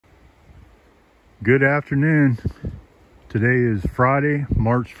Good afternoon. Today is Friday,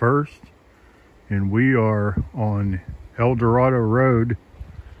 March 1st, and we are on El Dorado Road,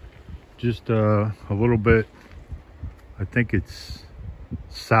 just a little bit, I think it's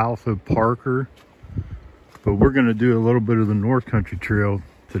south of Parker, but we're going to do a little bit of the North Country Trail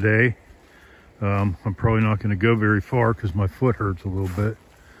today. I'm probably not going to go very far because my foot hurts a little bit.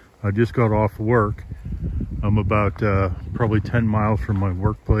 I just got off work. I'm about probably 10 miles from my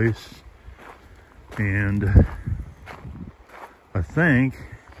workplace. And I think,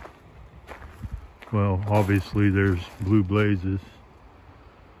 well, obviously there's blue blazes,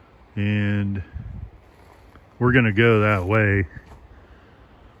 and we're gonna go that way.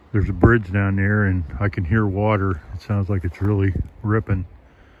 There's a bridge down there and I can hear water. It sounds like it's really ripping,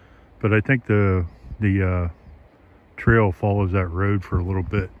 but I think the trail follows that road for a little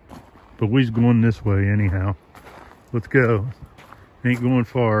bit, but we's going this way anyhow. Let's go. Ain't going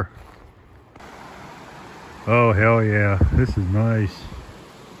far. Oh, hell yeah. This is nice.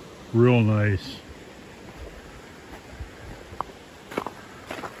 Real nice.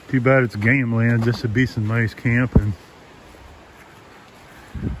 Too bad it's game land. This would be some nice camping.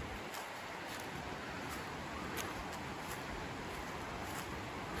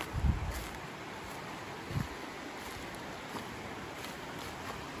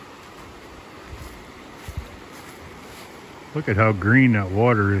 Look at how green that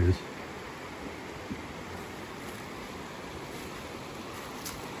water is.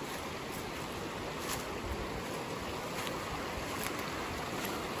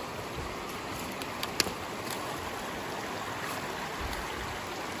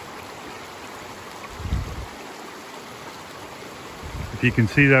 If you can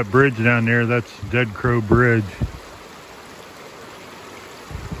see that bridge down there, that's Dead Crow Bridge.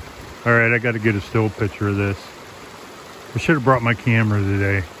 All right, I got to get a still picture of this. I should have brought my camera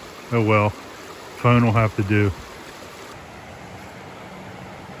today. Oh well, phone will have to do.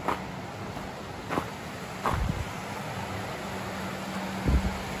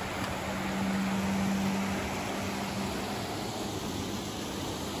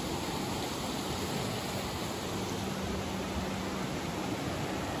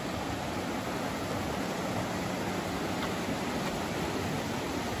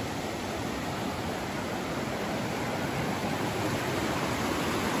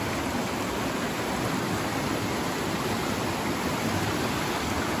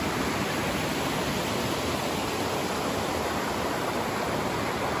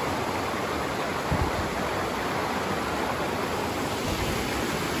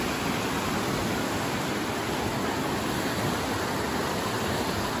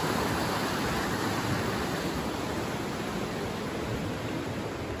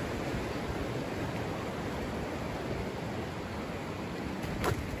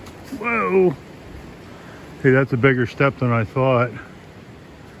 Whoa! Hey, that's a bigger step than I thought.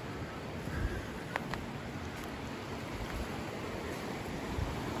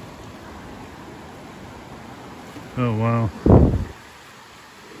 Oh wow.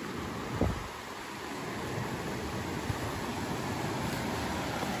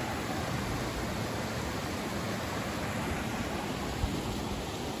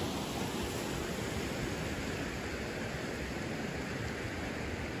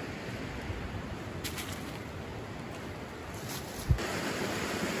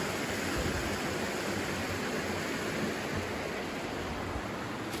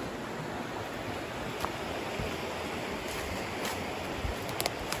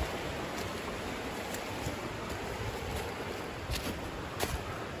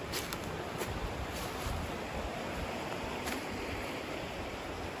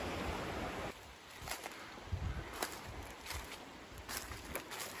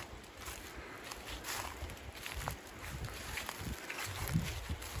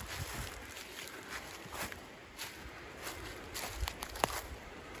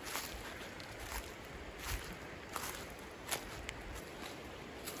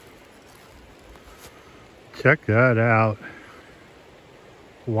 Check that out.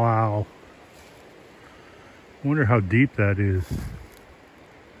 Wow. Wonder how deep that is.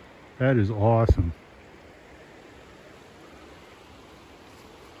 That is awesome.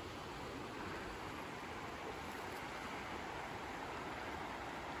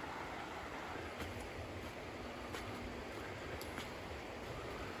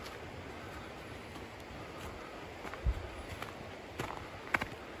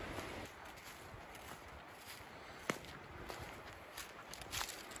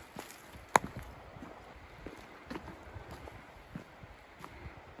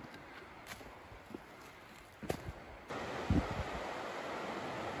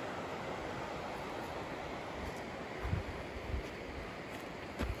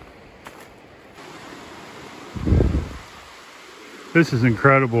 This is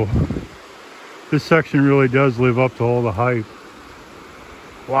incredible. This section really does live up to all the hype.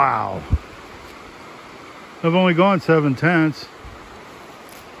 Wow. I've only gone 7/10.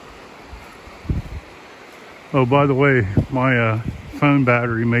 Oh, by the way, my phone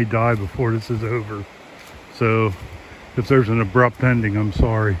battery may die before this is over. So if there's an abrupt ending, I'm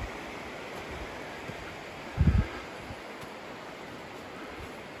sorry.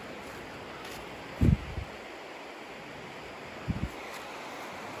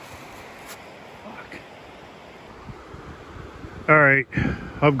 All right,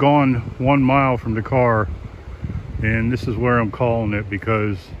 I've gone 1 mile from the car, and this is where I'm calling it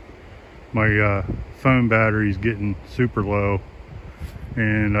because my phone battery is getting super low,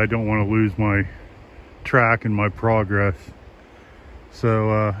 and I don't want to lose my track and my progress.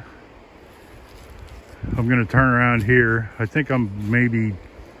 So I'm going to turn around here. I think I'm maybe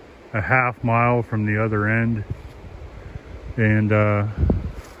a half mile from the other end, and I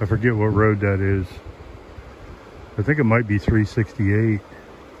forget what road that is. I think it might be 368.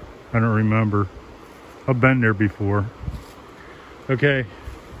 I don't remember. I've been there before. Okay.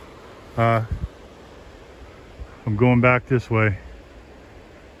 I'm going back this way.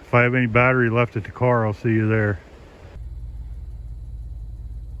 If I have any battery left at the car, I'll see you there.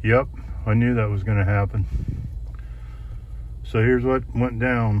 Yep, I knew that was going to happen. So here's what went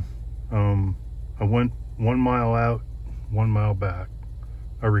down. I went 1 mile out, 1 mile back.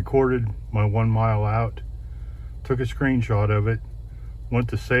 I recorded my 1 mile out, took a screenshot of it, went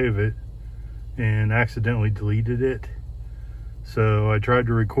to save it, and accidentally deleted it. So I tried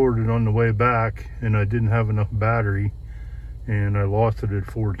to record it on the way back, and I didn't have enough battery, and I lost it at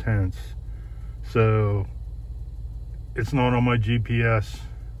 4/10. So it's not on my GPS,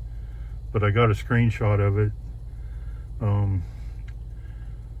 but I got a screenshot of it.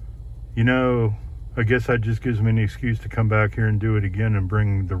 You know, I guess that just gives me an excuse to come back here and do it again and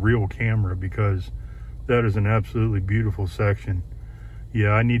bring the real camera, because that is an absolutely beautiful section.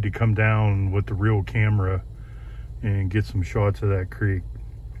 Yeah, I need to come down with the real camera and get some shots of that creek.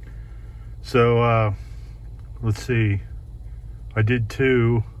 So let's see, I did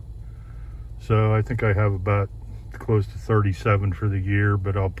 2, so I think I have about close to 37 for the year,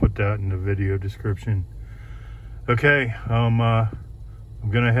 but I'll put that in the video description. Okay, I'm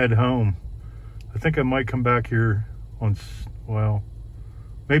gonna head home. I think I might come back here on, well,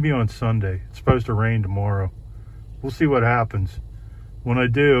 maybe on Sunday. It's supposed to rain tomorrow. We'll see what happens. When I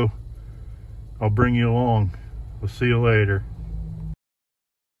do, I'll bring you along. We'll see you later.